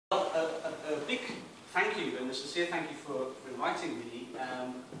thank you, and a sincere thank you for inviting me.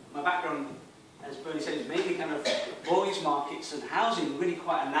 My background, as Bernie said, is mainly kind of mortgage markets and housing, really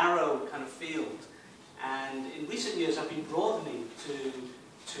quite a narrow kind of field. And in recent years, I've been broadening to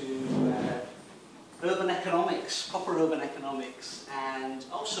urban economics, proper urban economics, and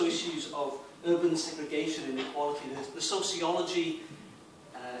also issues of urban segregation and inequality. The sociology,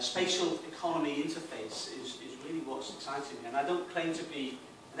 spatial economy interface is really what's exciting me. And I don't claim to be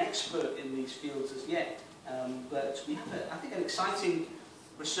an expert in these fields as yet, but we have, I think, an exciting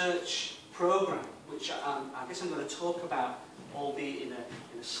research program, which I guess I'm going to talk about, albeit in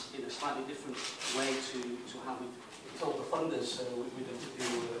a slightly different way to how we told the funders we're going to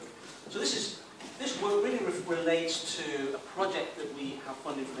do work. So this work really relates to a project that we have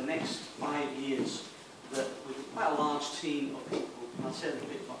funded for the next 5 years, that with quite a large team of people. And I'll say a little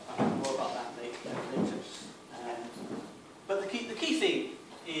bit more about that later. But the key thing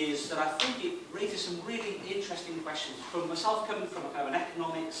is that I think it raises some really interesting questions. From myself, coming from a kind of an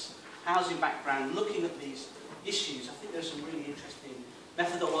economics, housing background, looking at these issues, I think there's some really interesting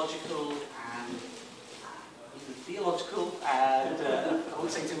methodological and even theological, and I won't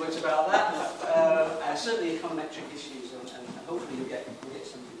say too much about that, but certainly econometric issues, and hopefully you'll get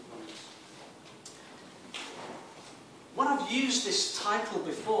something from this. When I've used this title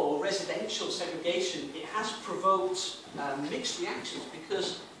before, residential segregation, it has provoked mixed reactions,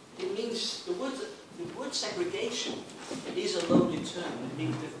 because it means the word segregation is a loaded term. It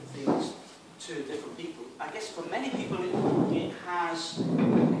means different things to different people. I guess for many people it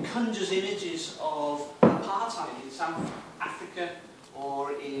conjures images of apartheid in South Africa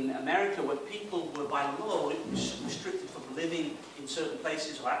or in America, where people were by law restricted from living in certain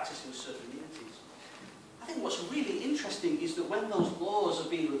places or accessing certain amenities. I think what's really interesting is that when those laws are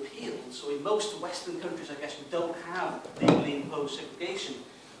being repealed, so in most Western countries, I guess, we don't have legally imposed segregation,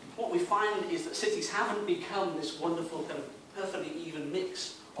 what we find is that cities haven't become this wonderful kind of perfectly even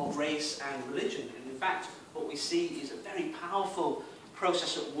mix of race and religion. And in fact, what we see is a very powerful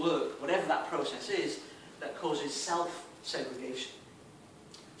process at work, whatever that process is, that causes self-segregation.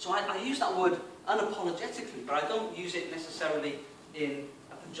 So I use that word unapologetically, but I don't use it necessarily in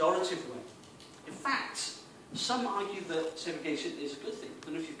a pejorative way. In fact, some argue that segregation is a good thing. I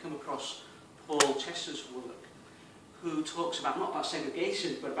don't know if you've come across Paul Chester's work, who talks about, not about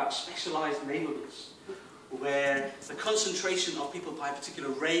segregation, but about specialised neighbourhoods, where the concentration of people by a particular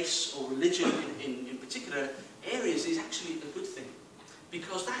race or religion in particular areas is actually a good thing,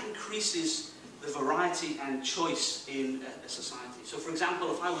 because that increases the variety and choice in a society. So, for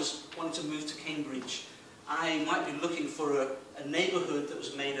example, if I was wanting to move to Cambridge, I might be looking for a neighbourhood that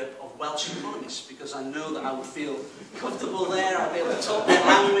was made up of Welsh economists, because I know that I would feel comfortable there, I'd be able to talk their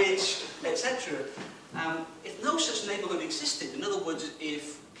language, etc. If no such neighbourhood existed, in other words,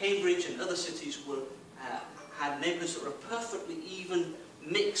 if Cambridge and other cities had neighbourhoods that were a perfectly even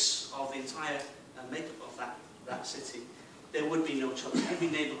mix of the entire makeup of that city, there would be no choice. Every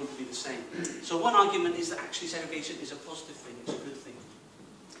neighbourhood would be the same. So one argument is that actually segregation is a positive thing, it's a good thing.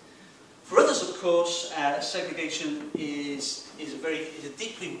 For others, of course, segregation is a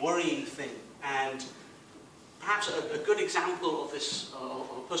deeply worrying thing, and perhaps a good example of this, of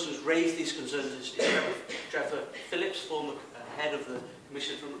a person who's raised these concerns, is Trevor Phillips, former head of the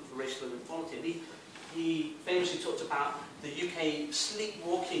Commission for Racial Inequality. And he famously talked about the UK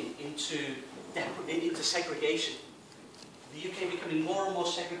sleepwalking into segregation. The UK becoming more and more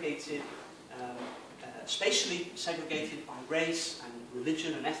segregated, spatially segregated by race and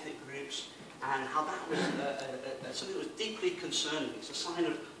religion and ethnic groups, and how that was something that was deeply concerning. It's a sign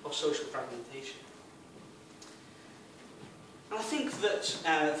of social fragmentation. And I think that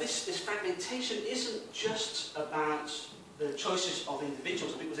this fragmentation isn't just about the choices of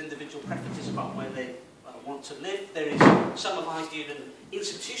individuals, people's individual preferences about where they want to live. There is, some have argued, an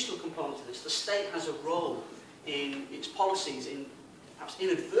institutional component to this. The state has a role in its policies, in perhaps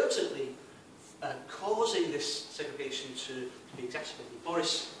inadvertently causing this segregation to be exacerbated.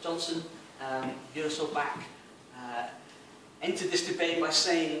 Boris Johnson, a year or so back, entered this debate by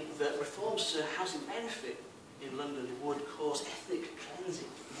saying that reforms to housing benefit in London would cause ethnic cleansing,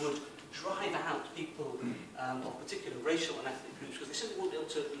 would drive out people of particular racial and ethnic groups, because they simply wouldn't be able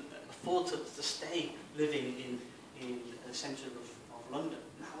to afford to stay living in the centre of London.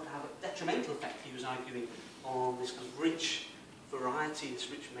 And that would have a detrimental effect, he was arguing, on this kind of rich variety, this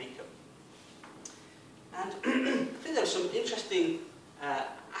rich makeup. And I think there are some interesting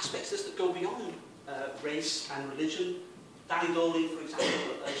aspects of this that go beyond race and religion. Danny Dawley, for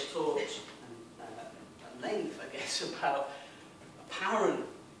example, has talked at length, I guess, about apparent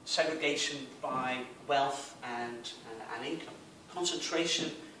segregation by wealth and income,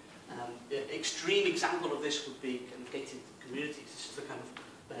 concentration Extreme example of this would be kind of gated communities. This is the kind of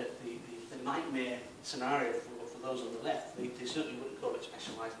the nightmare scenario for those on the left. They certainly wouldn't call it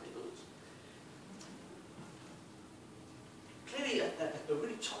specialised neighbourhoods. Clearly a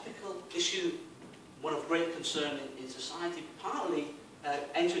really topical issue, one of great concern in society, partly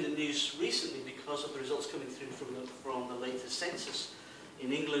entering the news recently because of the results coming through from the latest census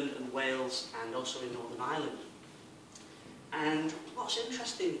in England and Wales and also in Northern Ireland. And what's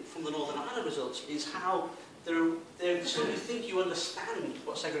interesting from the Northern Ireland results is how as soon as you think you understand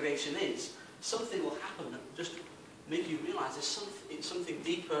what segregation is, something will happen that just make you realise it's something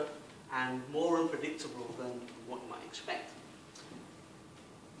deeper and more unpredictable than what you might expect.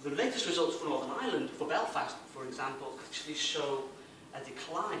 The latest results for Northern Ireland, for Belfast, for example, actually show a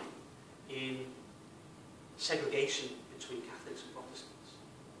decline in segregation between Catholics and Protestants.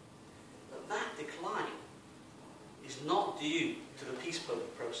 But that decline is not due to the peace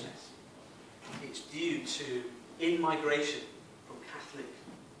process. It's due to in-migration from Catholic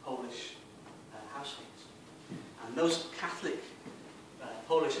Polish households. And those Catholic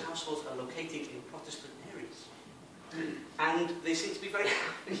Polish households are located in Protestant areas. And they seem to be very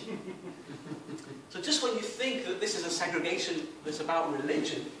happy. So just when you think that this is a segregation that's about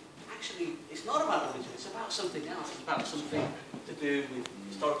religion, actually it's not about religion, it's about something else. It's about something to do with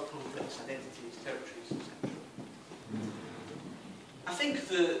historical conflicts, identities, territories, etc. I think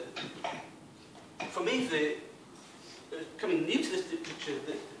for me, coming new to this picture,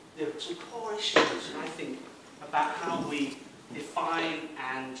 there are some core issues, I think, about how we define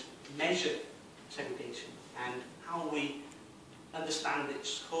and measure segregation and how we understand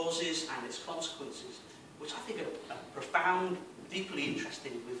its causes and its consequences, which I think are profound, deeply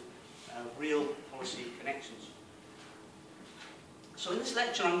interesting with real policy connections. So in this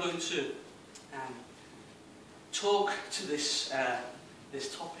lecture I'm going to talk to this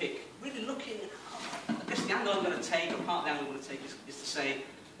topic, really looking at, I guess the angle I'm going to take, or part of the angle I'm going to take is to say,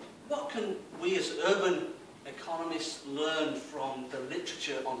 what can we as urban economists learn from the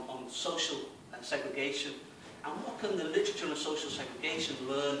literature on social segregation, and what can the literature on social segregation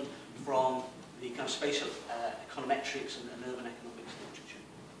learn from the kind of spatial econometrics and urban economics literature.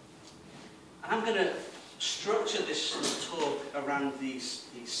 And I'm going to structure this talk around these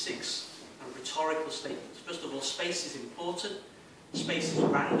six rhetorical statements. First of all, space is important, space is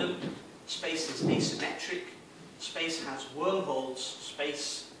random, space is asymmetric, space has wormholes,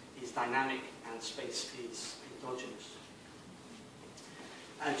 space is dynamic, and space is endogenous.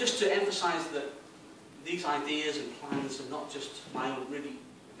 And just to emphasize that these ideas and plans are not just my own, really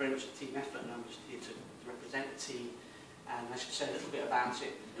very much a team effort, and I'm just here to represent the team, and I should say a little bit about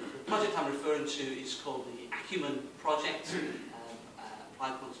it. The project I'm referring to is called the Acumen Project,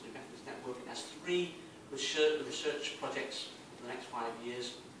 Applied Quantitative Methods Network. It has 3 research projects for the next 5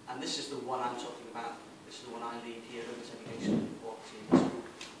 years, and this is the one I'm talking about. This is the one I lead here, Urban Segregation and Inequality, in this group,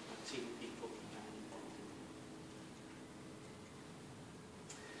 a team of people.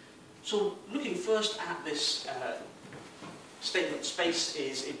 So looking first at this statement, space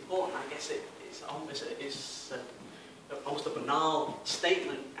is important. I guess it's almost a banal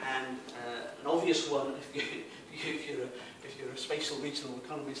statement and an obvious one if you're a spatial regional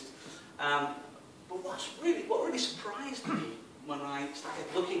economist. But what really surprised me when I started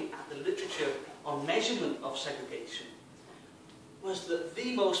looking at the literature on measurement of segregation was that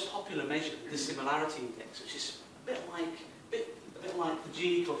the most popular measure, the similarity index, which is a bit like the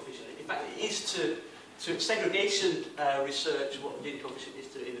Gini coefficient. In fact, it is to segregation research what the Gini coefficient is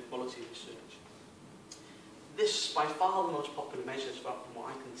to inequality research. This, by far the most popular measure, from what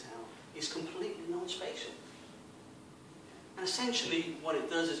I can tell, is completely non-spatial. And essentially what it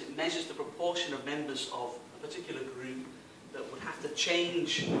does is it measures the proportion of members of a particular group that would have to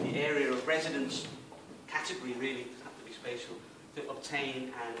change the area of residence, category really, doesn't have to be spatial, to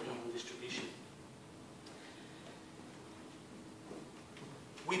obtain an even distribution.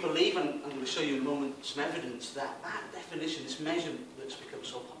 We believe, and I'm going to show you in a moment some evidence, that definition, this measure that's become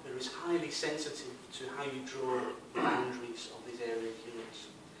so popular, is highly sensitive to how you draw the boundaries of these area units.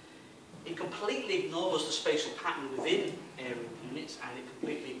 It completely ignores the spatial pattern within area units, and it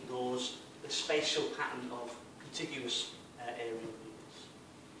completely ignores the spatial pattern of contiguous area units.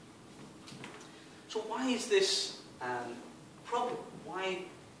 So why is this a problem?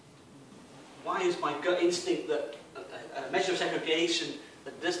 Why is my gut instinct that a measure of segregation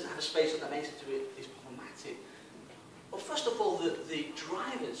that doesn't have a spatial dimension to it is problematic? Well, first of all, the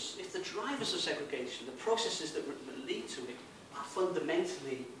drivers, if the drivers of segregation, the processes that lead to it, are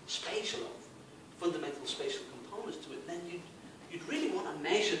fundamentally spatial, fundamental spatial components to it, then you'd really want a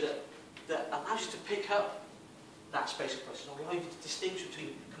measure that allows you to pick up that spatial process, or allow you to distinguish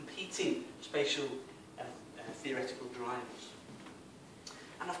between competing meeting spatial theoretical drivers.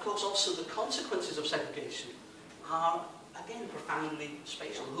 And of course also the consequences of segregation are again profoundly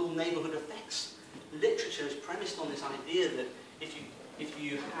spatial. The whole neighbourhood effects literature is premised on this idea that if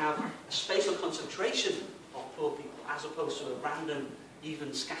you have a spatial concentration of poor people as opposed to a random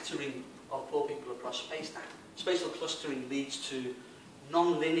even scattering of poor people across space, that spatial clustering leads to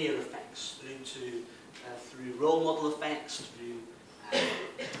non-linear effects through role model effects, through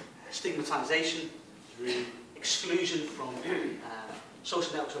stigmatization, through exclusion from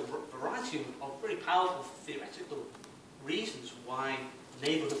social networks, a variety of very powerful theoretical reasons why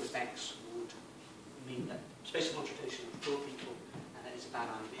neighbourhood effects would mean that spatial concentration of poor people is a bad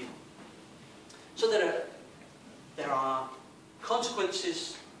idea. So there are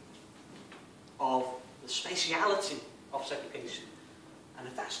consequences of the spatiality of segregation. And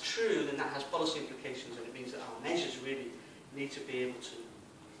if that's true, then that has policy implications, and it means that our measures really need to be able to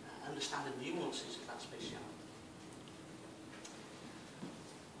understand the nuances of that spatiality.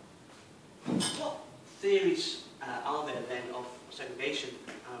 What theories are there then of segregation?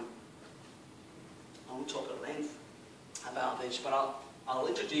 I won't talk at length about this, but I'll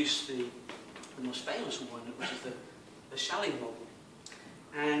introduce the most famous one, which is the Schelling model.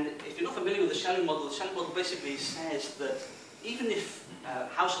 And if you're not familiar with the Schelling model basically says that even if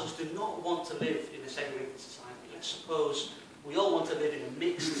households do not want to live in a segregated society, let's suppose we all want to live in a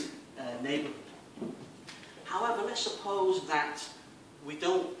mixed neighbourhood. However, let's suppose that we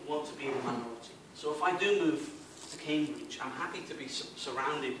don't want to be in a minority. So if I do move to Cambridge, I'm happy to be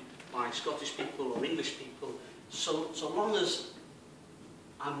surrounded by Scottish people or English people, so long as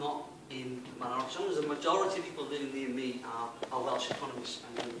I'm not in the minority, as long as the majority of people living near me are Welsh economists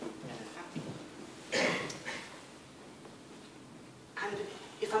and happy. And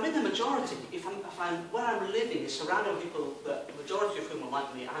if I'm in the majority, where I'm living is surrounded by people, the majority of whom are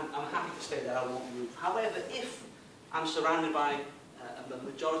like me, I'm happy to stay there, I won't move. However, if I'm surrounded by a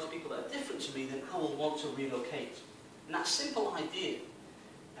majority of people that are different to me, then I will want to relocate. And that simple idea,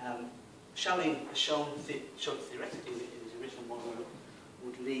 Schelling has shown theoretically in his original model,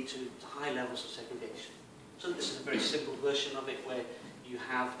 would lead to high levels of segregation. So this is a very simple version of it, where you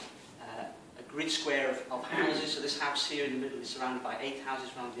have a grid square of houses. So this house here in the middle is surrounded by 8 houses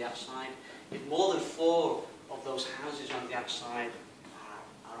around the outside. If more than 4 of those houses around the outside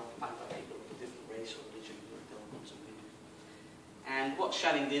are occupied by people of a different race or religion, they don't want to move. And what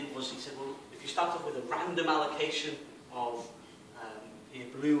Schelling did was he said, well, if you start off with a random allocation of here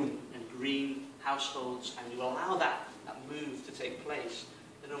blue and green households, and you allow that move to take place,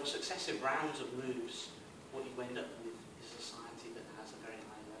 then over successive rounds of moves, what you end up with is a society that has a very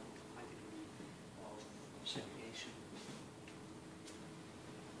high degree of segregation.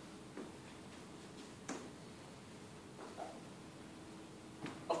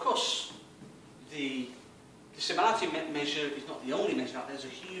 Of course, the similarity measure is not the only measure. There's a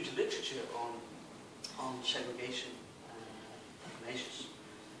huge literature on segregation measures.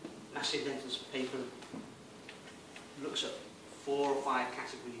 Massive Denton's paper looks at 4 or 5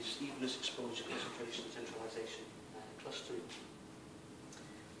 categories: evenness, exposure, concentration, centralization, clustering.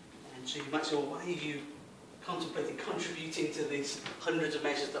 And so you might say, well, why are you contemplating contributing to these hundreds of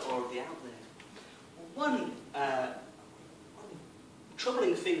measures that are already out there? Well, one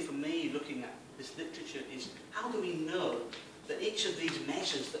troubling thing for me looking at this literature is, how do we know that each of these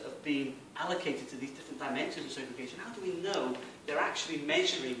measures that have been allocated to these different dimensions of segregation, how do we know they're actually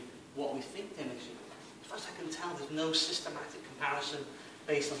measuring what we think they're measuring? As far as I can tell, there's no systematic comparison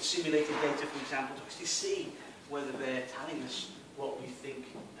based on simulated data, for example, to actually see whether they're telling us what we think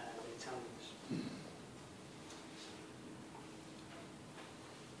they're telling us.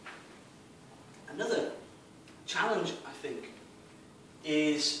 Another challenge, I think,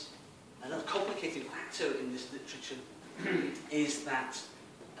 is another complicating factor in this literature is that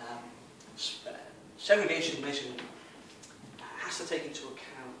segregation measurement has to take into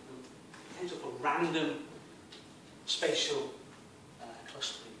account the potential for random spatial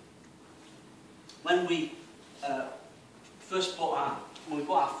clustering. When we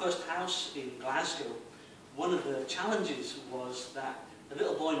bought our first house in Glasgow, one of the challenges was that the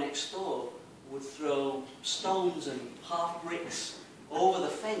little boy next door would throw stones and half bricks over the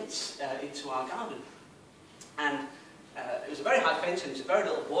fence into our garden. And it was a very high fence, and he was a very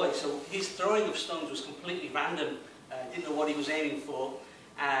little boy, so his throwing of stones was completely random. Didn't know what he was aiming for.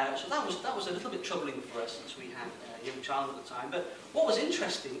 So that was a little bit troubling for us, since we had a young child at the time. But what was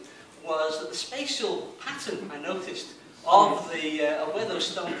interesting was that the spatial pattern I noticed of where those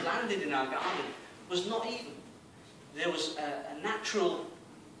stones landed in our garden was not even. There was a natural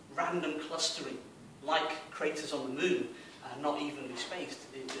random clustering, like craters on the moon, not evenly spaced.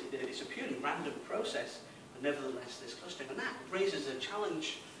 It's purely random process, but nevertheless there's clustering. And that raises a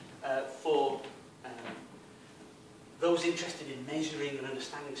challenge for those interested in measuring and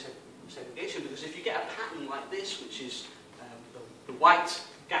understanding segregation, because if you get a pattern like this, which is the white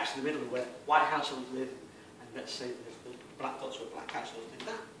gaps in the middle where white households live, and let's say the black dots where black households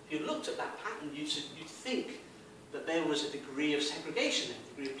live, if you looked at that pattern, you'd think that there was a degree of segregation there, a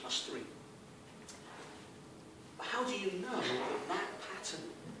degree of clustering. But how do you know that that pattern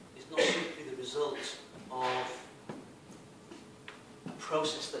is not simply the result of a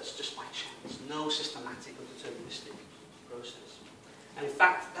process that's just by chance, no systematic or deterministic process? And in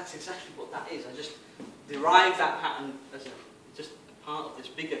fact, that's exactly what that is. I just derived that pattern as just a part of this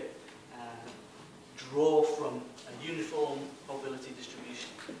bigger draw from a uniform probability distribution,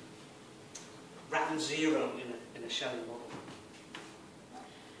 round zero in a Shelley model.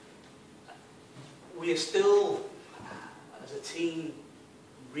 We are still, as a team,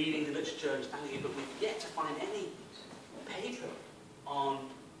 reading the literature, understanding it, but we've yet to find any paper on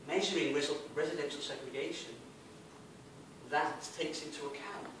measuring residential segregation that takes into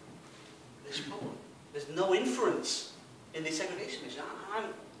account this problem. There's no inference in the segregation measure.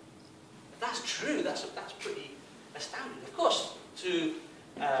 If that's true, that's pretty astounding. Of course, to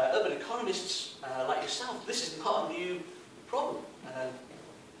urban economists like yourself, this is not a new problem.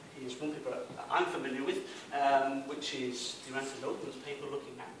 Here's one paper I'm familiar with, which is Durant and Open's paper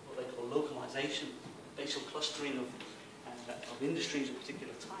looking at what they call localization, spatial clustering of industries of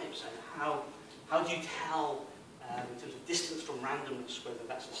particular types, and how do you tell, in terms of distance from randomness, whether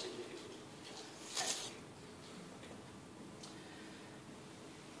that's a significant effect.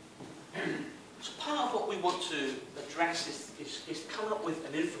 So part of what we want to address is come up with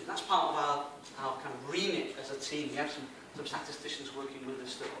an inference. That's part of our kind of remit as a team. We have some statisticians working with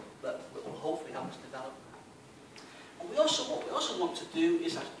us that will hopefully help us develop that. And what we also want to do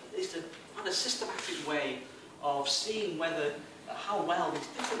is to find a systematic way of seeing whether how well these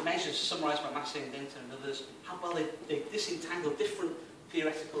different measures summarised by Massey and Denter and others, how well they disentangle different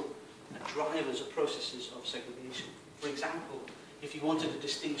theoretical drivers of processes of segregation. For example, if you wanted to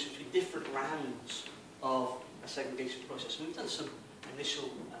distinguish between different rounds of a segregation process, and we've done some initial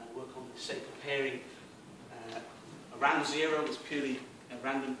work on this, say comparing a round zero is purely a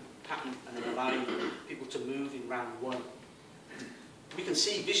random pattern and then allowing people to move in round one. We can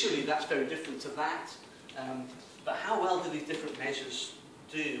see visually that's very different to that. But how well do these different measures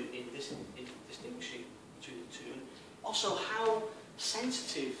do in distinguishing between the two? And also, how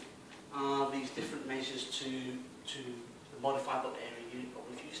sensitive are these different measures to the modifiable area unit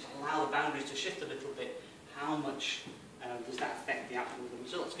problem? If you just allow the boundaries to shift a little bit, how much does that affect the outcome of the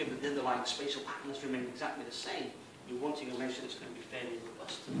results? Given that the underlying spatial patterns remain exactly the same, you're wanting a measure that's going to be fairly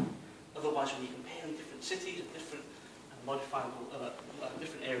robust. Otherwise, when you're comparing different cities and different modifiable,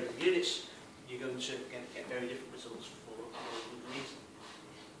 different area units, you're going to get very different results for a good reason.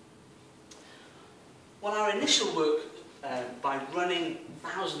 Well, our initial work, by running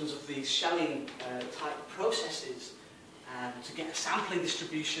thousands of these Schelling type processes to get a sampling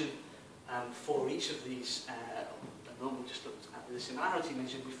distribution for each of these, we just looked at the similarity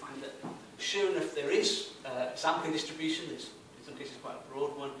measure, we find that sure enough there is a sampling distribution. There's in some cases quite a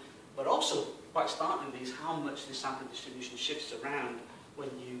broad one, but also quite startlingly is how much this sampling distribution shifts around when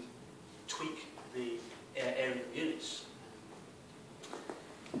you tweak the area of units.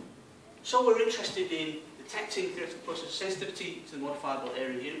 So we're interested in detecting theoretical process sensitivity to the modifiable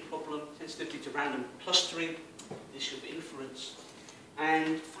area unit problem, sensitivity to random clustering, the issue of inference,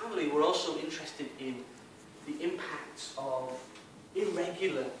 and finally we're also interested in the impacts of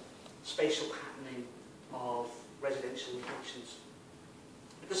irregular spatial patterning of residential locations.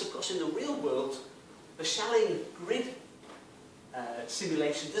 Because of course in the real world, the Schelling grid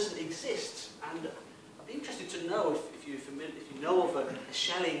simulation doesn't exist, and I'd be interested to know if you know of a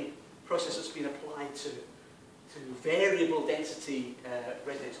Schelling process that's been applied to variable density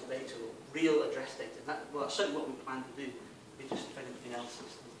residential data or real address data. Well, that's certainly what we plan to do. I'd be interested if anything else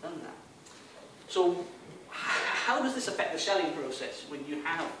has done that. So how does this affect the Schelling process when you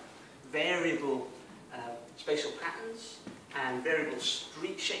have variable spatial patterns and variable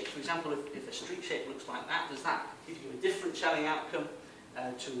street shapes? For example, if a street shape looks like that, does that give you a different Schelling outcome to a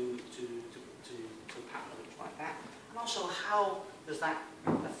pattern that looks like that? And also, how does that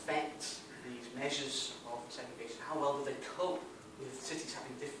affect these measures of segregation? How well do they cope with cities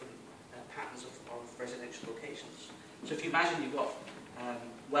having different patterns of residential locations? So if you imagine you've got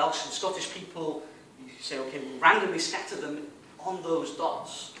Welsh and Scottish people, you say, okay, we'll randomly scatter them on those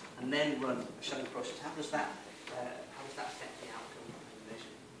dots and then run a Schelling process. How does that affect the outcome of the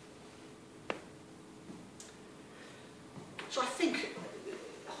measure? So I think,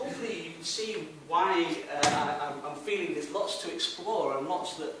 hopefully, see why I'm feeling there's lots to explore and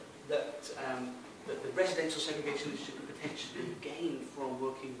lots that the residential segregation literature could potentially gain from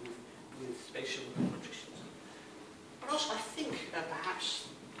working with spatial nutritionists. But also I think perhaps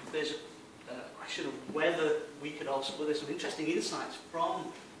there's a question of whether we could also, well, there's some interesting insights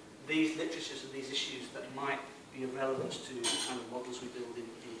from these literatures and these issues that might be of relevance to the kind of models we build in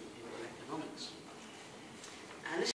economics. And this